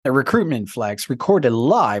The Recruitment Flex recorded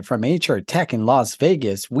live from HR Tech in Las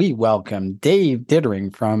Vegas. We welcome Dave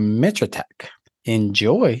Dittering from Mitra Tech.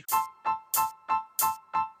 Enjoy.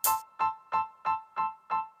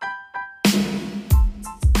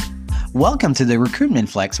 Welcome to the Recruitment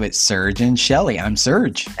Flex with Serge and Shelly. I'm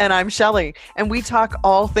Serge. And I'm Shelly. And we talk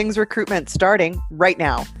all things recruitment starting right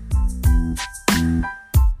now.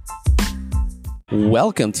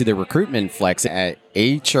 Welcome to the Recruitment Flex at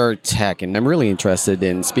HR Tech. And I'm really interested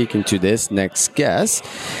in speaking to this next guest,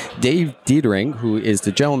 Dave Dittering, who is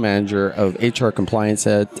the General Manager of HR Compliance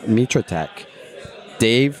at Mitra Tech.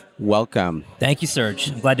 Dave, welcome. Thank you,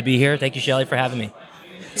 Serge. I'm glad to be here. Thank you, Shelly, for having me.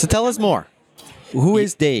 So tell us more. Who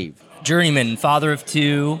is Dave? Journeyman, father of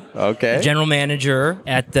two, Okay. General Manager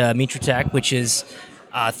at Mitra Tech, which is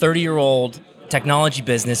a 30-year-old technology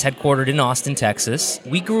business headquartered in Austin, Texas.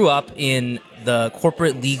 We grew up in the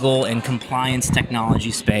corporate legal and compliance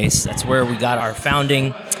technology space. That's where we got our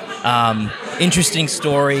founding. Interesting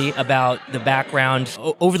story about the background.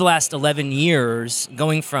 Over the last 11 years,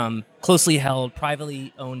 going from closely held,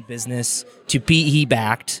 privately owned business to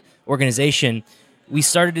PE-backed organization, we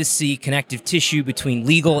started to see connective tissue between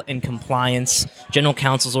legal and compliance, general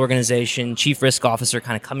counsel's organization, chief risk officer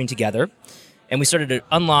kind of coming together. And we started to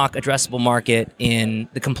unlock addressable market in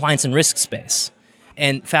the compliance and risk space.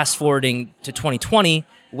 And fast forwarding to 2020,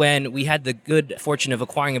 when we had the good fortune of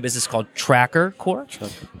acquiring a business called Tracker Corp,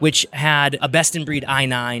 which had a best-in-breed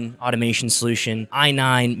I-9 automation solution.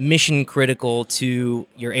 I-9, mission critical to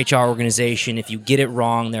your HR organization. If you get it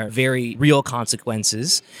wrong, there are very real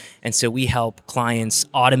consequences. And so we help clients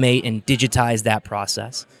automate and digitize that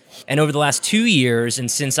process. And over the last 2 years, and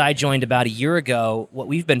since I joined about a year ago, what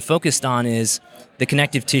we've been focused on is the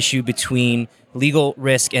connective tissue between legal,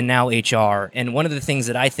 risk, and now HR. And one of the things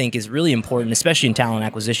that I think is really important, especially in talent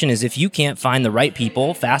acquisition, is if you can't find the right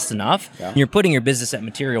people fast enough, you're putting your business at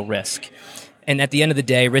material risk. And at the end of the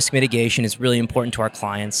day, risk mitigation is really important to our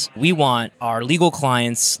clients. We want our legal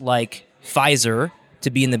clients like Pfizer to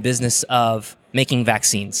be in the business of making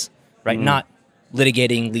vaccines, right? Not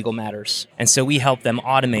litigating legal matters. And so we help them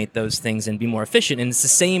automate those things and be more efficient. And it's the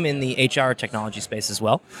same in the HR technology space as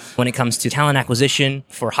well. When it comes to talent acquisition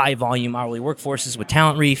for high volume hourly workforces with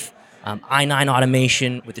Talent Reef, I-9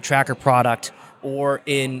 automation with the Tracker product, or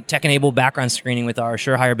in tech-enabled background screening with our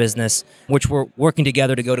SureHire business, which we're working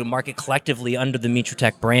together to go to market collectively under the Mitra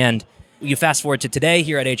Tech brand. You fast forward to today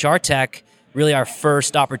here at HR Tech, really our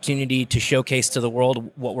first opportunity to showcase to the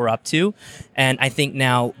world what we're up to. And I think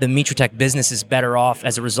now the Mitra Tech business is better off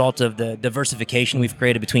as a result of the diversification we've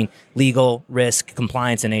created between legal, risk,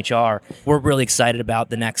 compliance, and HR. We're really excited about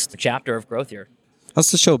the next chapter of growth here.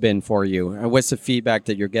 How's the show been for you? And what's the feedback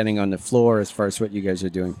that you're getting on the floor as far as what you guys are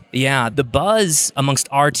doing? Yeah, the buzz amongst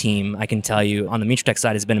our team, I can tell you, on the Mitra Tech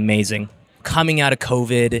side has been amazing. Coming out of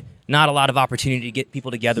COVID, not a lot of opportunity to get people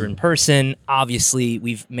together in person. Obviously,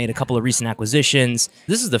 we've made a couple of recent acquisitions.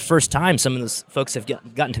 This is the first time some of those folks have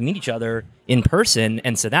gotten to meet each other in person,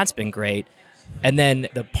 and so that's been great. And then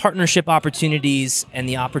the partnership opportunities and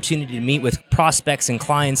the opportunity to meet with prospects and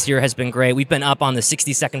clients here has been great. We've been up on the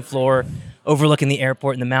 62nd floor overlooking the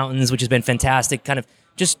airport and the mountains, which has been fantastic, kind of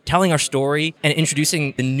just telling our story and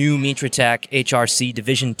introducing the new Mitra Tech HRC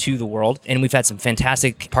division to the world. And we've had some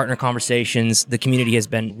fantastic partner conversations. The community has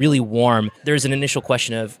been really warm. There's an initial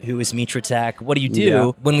question of who is Mitra Tech? What do you do?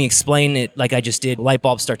 Yeah. When we explain it like I just did, light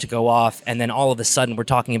bulbs start to go off. And then all of a sudden we're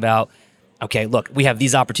talking about, okay, look, we have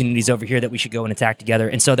these opportunities over here that we should go and attack together.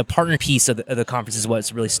 And so the partner piece of the conference is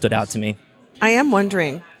what's really stood out to me. I am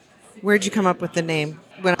wondering, where'd you come up with the name?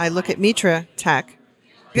 When I look at Mitra Tech,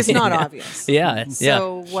 it's not obvious. Yeah.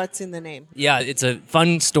 So what's in the name? Yeah, it's a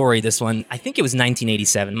fun story, this one. I think it was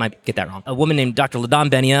 1987. Might get that wrong. A woman named Dr. Ladam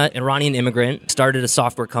Benia, Iranian immigrant, started a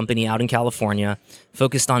software company out in California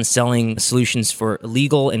focused on selling solutions for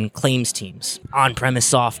legal and claims teams. On-premise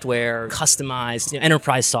software, customized,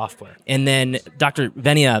 enterprise software. And then Dr.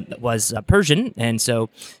 Benia was Persian, and so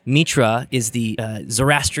Mitra is the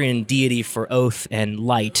Zoroastrian deity for oath and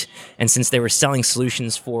light. And since they were selling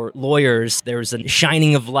solutions for lawyers, there was a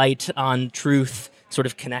shining of light on truth sort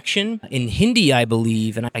of connection. In Hindi, I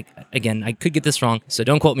believe, and I could get this wrong, so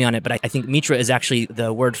don't quote me on it, but I think Mitra is actually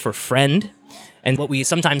the word for friend. And what we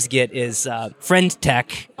sometimes get is friend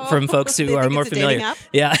tech from folks who are more familiar.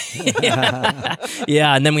 Yeah.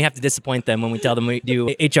 Yeah, and then we have to disappoint them when we tell them we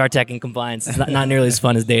do HR tech and compliance. It's not nearly as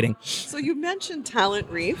fun as dating. So you mentioned Talent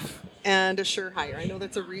Reef and a SureHire. I know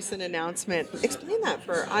that's a recent announcement. Explain that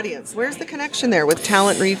for our audience. Where's the connection there with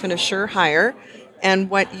Talent Reef and a SureHire? and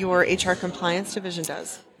what your HR compliance division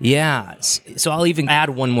does. Yeah. So I'll even add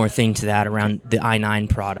one more thing to that around the I-9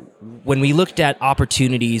 product. When we looked at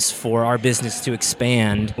opportunities for our business to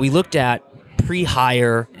expand, we looked at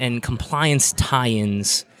pre-hire and compliance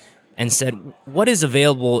tie-ins and said, what is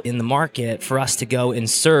available in the market for us to go and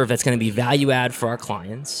serve that's going to be value add for our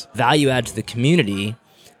clients, value add to the community,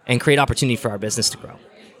 and create opportunity for our business to grow.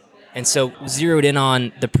 And so zeroed in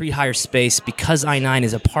on the pre-hire space because I-9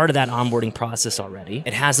 is a part of that onboarding process already.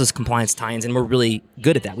 It has those compliance tie-ins, and we're really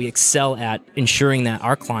good at that. We excel at ensuring that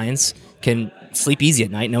our clients can sleep easy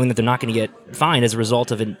at night, knowing that they're not going to get fined as a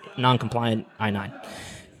result of a non-compliant I-9.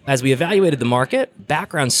 As we evaluated the market,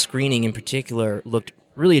 background screening in particular looked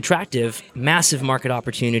really attractive, massive market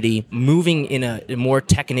opportunity, moving in a more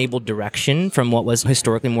tech-enabled direction from what was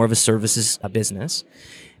historically more of a services business.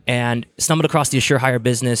 And stumbled across the AsureHire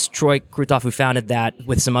business. Troy Krutoff, who founded that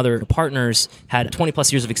with some other partners, had 20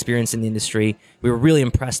 plus years of experience in the industry. We were really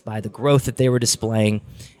impressed by the growth that they were displaying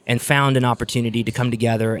and found an opportunity to come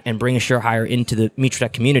together and bring AsureHire into the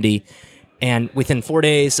Mitratech community. And within 4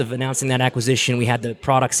 days of announcing that acquisition, we had the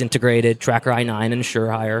products integrated, Tracker I-9 and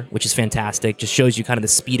AsureHire, which is fantastic. Just shows you kind of the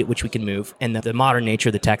speed at which we can move and the modern nature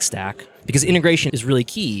of the tech stack. Because integration is really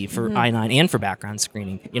key for I-9 and for background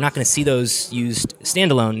screening. You're not going to see those used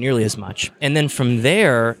standalone nearly as much. And then from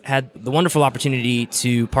there, had the wonderful opportunity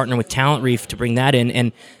to partner with Talent Reef to bring that in.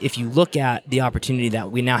 And if you look at the opportunity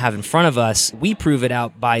that we now have in front of us, we prove it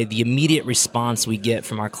out by the immediate response we get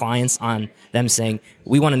from our clients on them saying,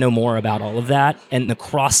 we want to know more about all of that, and the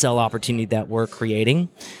cross-sell opportunity that we're creating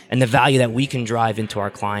and the value that we can drive into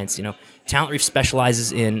our clients. You know, Talent Reef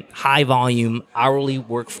specializes in high-volume, hourly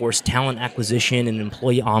workforce talent acquisition and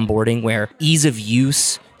employee onboarding, where ease of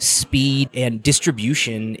use, speed, and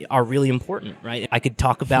distribution are really important, right? I could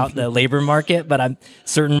talk about the labor market, but I'm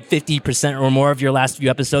certain 50% or more of your last few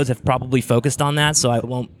episodes have probably focused on that, so I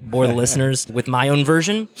won't bore the listeners with my own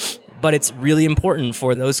version. But it's really important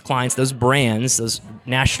for those clients, those brands, those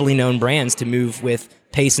nationally known brands to move with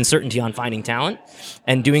pace and certainty on finding talent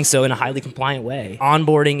and doing so in a highly compliant way.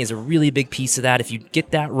 Onboarding is a really big piece of that. If you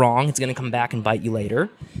get that wrong, it's going to come back and bite you later.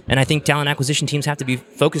 And I think talent acquisition teams have to be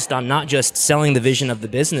focused on not just selling the vision of the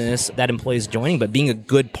business that employees joining, but being a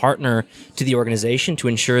good partner to the organization to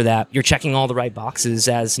ensure that you're checking all the right boxes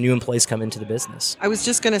as new employees come into the business. I was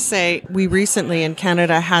just going to say, we recently in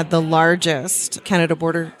Canada had the largest Canada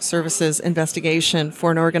Border Services investigation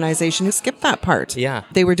for an organization who skipped that part. Yeah.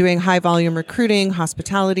 They were doing high volume recruiting, hospitality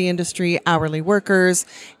industry, hourly workers,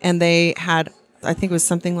 and they had, I think it was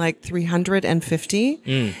something like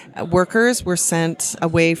 350 workers were sent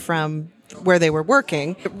away from where they were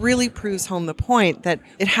working. It really proves home the point that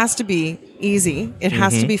it has to be easy. It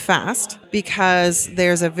has to be fast because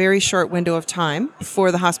there's a very short window of time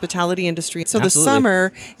for the hospitality industry. So Absolutely. the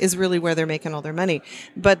summer is really where they're making all their money.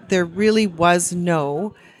 But there really was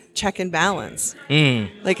no check and balance.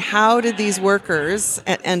 Like, how did these workers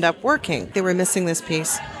end up working? They were missing this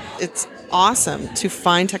piece. It's awesome to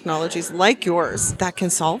find technologies like yours that can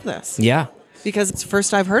solve this. Yeah. Because it's the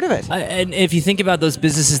first I've heard of it. And if you think about those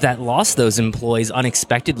businesses that lost those employees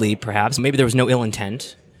unexpectedly, perhaps, maybe there was no ill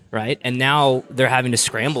intent, right? And now they're having to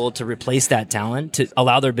scramble to replace that talent to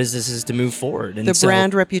allow their businesses to move forward. And The so,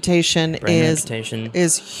 brand reputation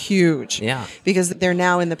is huge. Yeah. Because they're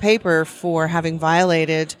now in the paper for having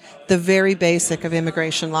violated the very basic of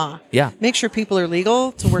immigration law. Yeah. Make sure people are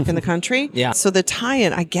legal to work in the country. Yeah. So the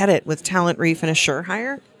tie-in, I get it, with Talent Reef and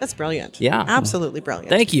AsureHire, that's brilliant. Yeah. Absolutely brilliant.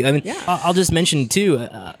 Thank you. I mean, Yeah. I'll just mention too,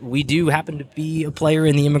 we do happen to be a player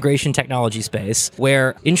in the immigration technology space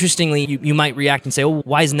where, interestingly, you might react and say, oh,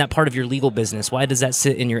 why isn't that part of your legal business? Why does that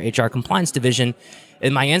sit in your HR compliance division?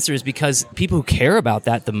 And my answer is because people who care about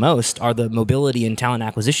that the most are the mobility and talent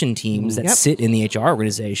acquisition teams that sit in the HR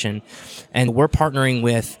organization. And we're partnering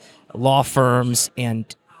with law firms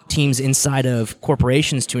and teams inside of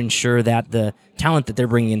corporations to ensure that the talent that they're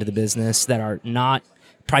bringing into the business that are not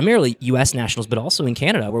primarily U.S. nationals, but also in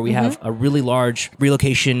Canada, where we have a really large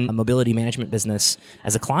relocation mobility management business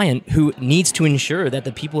as a client who needs to ensure that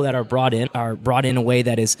the people that are brought in in a way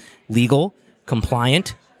that is legal,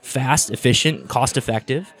 compliant, fast, efficient,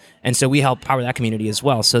 cost-effective. And so we help power that community as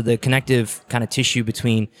well. So the connective kind of tissue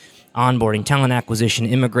between onboarding, talent acquisition,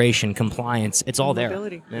 immigration, compliance, it's all there.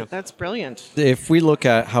 Mobility. Yeah. That's brilliant. If we look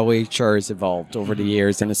at how HR has evolved over the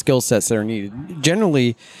years and the skill sets that are needed,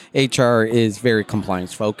 generally HR is very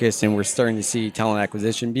compliance focused, and we're starting to see talent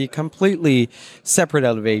acquisition be completely separate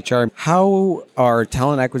out of HR. How are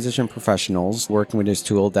talent acquisition professionals working with this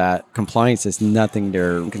tool that compliance is nothing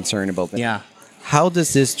they're concerned about? Yeah. How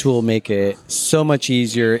does this tool make it so much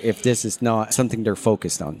easier if this is not something they're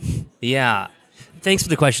focused on? Yeah. Thanks for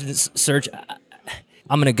the question, Serge.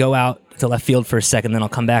 I'm going to go out to left field for a second, then I'll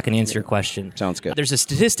come back and answer your question. Sounds good. There's a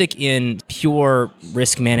statistic in pure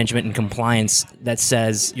risk management and compliance that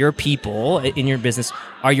says your people in your business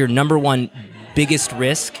are your number one biggest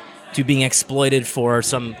risk to being exploited for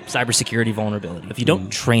some cybersecurity vulnerability. If you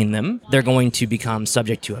don't train them, they're going to become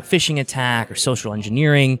subject to a phishing attack or social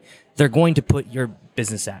engineering. They're going to put your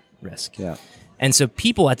business at risk. Yeah. And so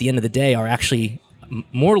people at the end of the day are actually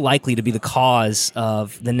more likely to be the cause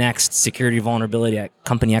of the next security vulnerability at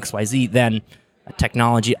company XYZ than a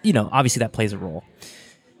technology. Obviously that plays a role.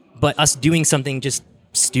 But us doing something just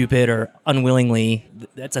stupid or unwillingly,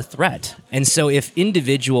 that's a threat. And so if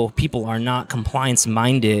individual people are not compliance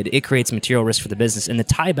minded, it creates material risk for the business. And the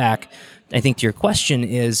tie back, I think, to your question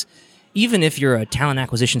is, even if you're a talent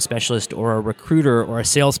acquisition specialist or a recruiter or a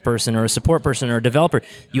salesperson or a support person or a developer,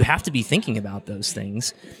 you have to be thinking about those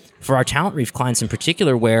things. For our Talent Reef clients in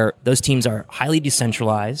particular, where those teams are highly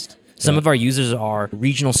decentralized, some of our users are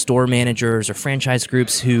regional store managers or franchise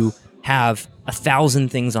groups who have 1,000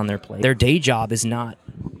 things on their plate. Their day job is not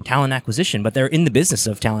talent acquisition, but they're in the business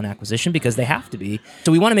of talent acquisition because they have to be.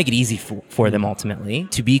 So we want to make it easy for them ultimately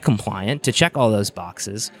to be compliant, to check all those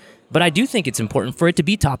boxes. But I do think it's important for it to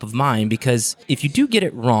be top of mind, because if you do get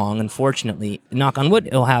it wrong, unfortunately, knock on wood,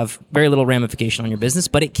 it'll have very little ramification on your business,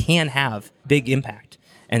 but it can have big impact.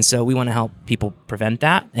 And so we want to help people prevent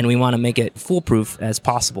that, and we want to make it foolproof as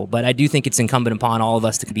possible. But I do think it's incumbent upon all of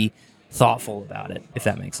us to be thoughtful about it, if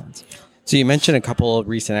that makes sense. So you mentioned a couple of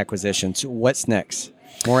recent acquisitions. What's next?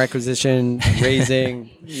 More acquisition,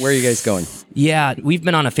 raising? Where are you guys going? Yeah, we've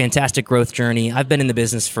been on a fantastic growth journey. I've been in the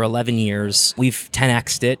business for 11 years. We've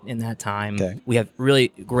 10x'd it in that time. Okay. We have really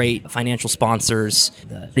great financial sponsors.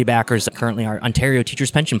 The three backers currently are Ontario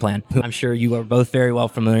Teachers Pension Plan, who I'm sure you are both very well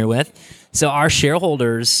familiar with. So our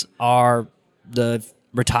shareholders are the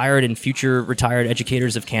retired and future retired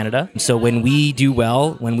educators of Canada. So when we do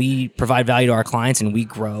well, when we provide value to our clients and we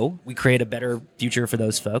grow, we create a better future for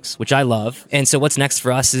those folks, which I love. And so what's next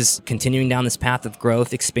for us is continuing down this path of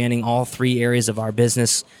growth, expanding all three areas of our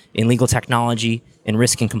business in legal technology, in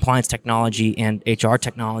risk and compliance technology, and HR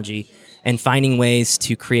technology, and finding ways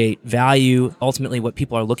to create value. Ultimately, what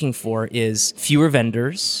people are looking for is fewer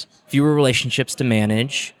vendors, fewer relationships to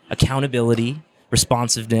manage, accountability,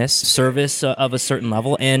 responsiveness, service of a certain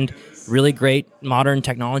level, and really great modern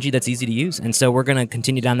technology that's easy to use. And so we're going to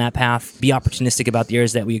continue down that path, be opportunistic about the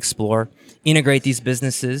areas that we explore, integrate these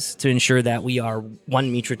businesses to ensure that we are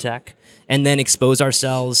one Mitra Tech, and then expose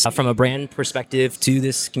ourselves from a brand perspective to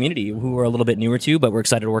this community who we're a little bit newer to, but we're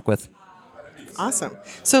excited to work with. Awesome.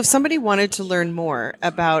 So if somebody wanted to learn more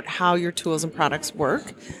about how your tools and products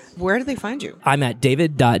work, where do they find you? I'm at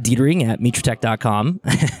david.dietering@mitratech.com.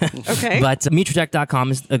 Okay. But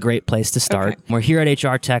mitratech.com is a great place to start. Okay. We're here at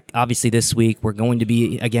HR Tech, obviously, this week. We're going to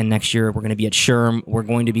be, again, next year. We're going to be at SHRM. We're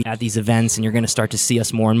going to be at these events, and you're going to start to see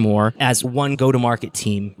us more and more as one go-to-market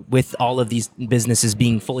team with all of these businesses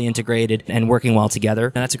being fully integrated and working well together.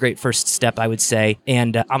 And that's a great first step, I would say.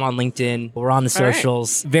 And I'm on LinkedIn. We're on the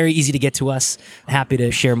socials. Right. Very easy to get to us. Happy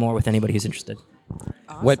to share more with anybody who's interested.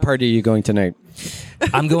 Awesome. What party are you going tonight?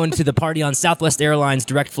 I'm going to the party on Southwest Airlines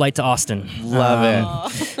direct flight to Austin. Love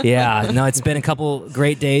it. Yeah, no, it's been a couple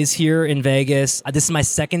great days here in Vegas. This is my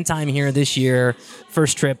second time here this year.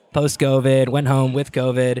 First trip post-COVID, went home with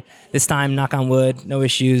COVID. This time, knock on wood, no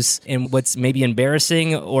issues. And what's maybe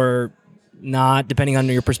embarrassing or not, depending on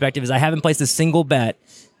your perspective, is I haven't placed a single bet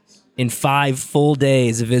in 5 full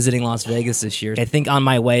days of visiting Las Vegas this year. I think on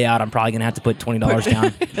my way out, I'm probably going to have to put $20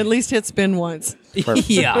 down. At least hit spin once.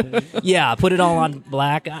 Yeah, put it all on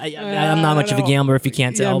black. I'm not much of a gambler, if you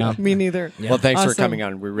can't tell. Yeah, me neither. Yeah. Well, thanks for coming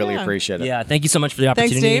on. We really appreciate it. Yeah, thank you so much for the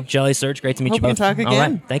opportunity. Thanks, Dave. Jelly Serge, great to meet you both. We'll talk again. All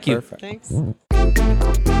right, thank you. Perfect. Thanks.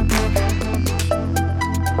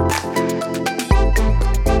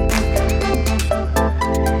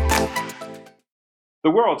 The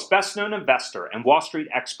world's best-known investor and Wall Street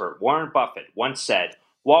expert Warren Buffett once said,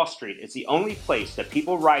 "Wall Street is the only place that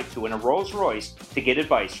people ride to in a Rolls-Royce to get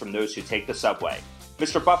advice from those who take the subway."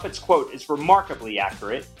 Mr. Buffett's quote is remarkably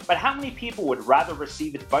accurate, but how many people would rather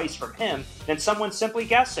receive advice from him than someone simply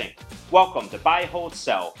guessing? Welcome to Buy, Hold,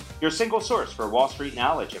 Sell, your single source for Wall Street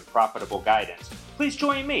knowledge and profitable guidance. Please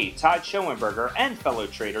join me, Todd Schoenberger, and fellow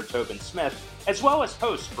trader Tobin Smith, as well as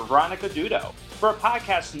host Veronica Dudo, for a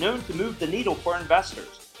podcast known to move the needle for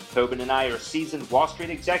investors. Tobin and I are seasoned Wall Street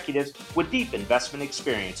executives with deep investment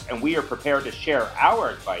experience, and we are prepared to share our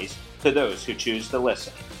advice to those who choose to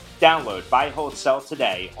listen. Download Buy, Hold, Sell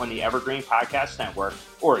today on the Evergreen Podcast Network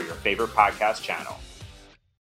or your favorite podcast channel.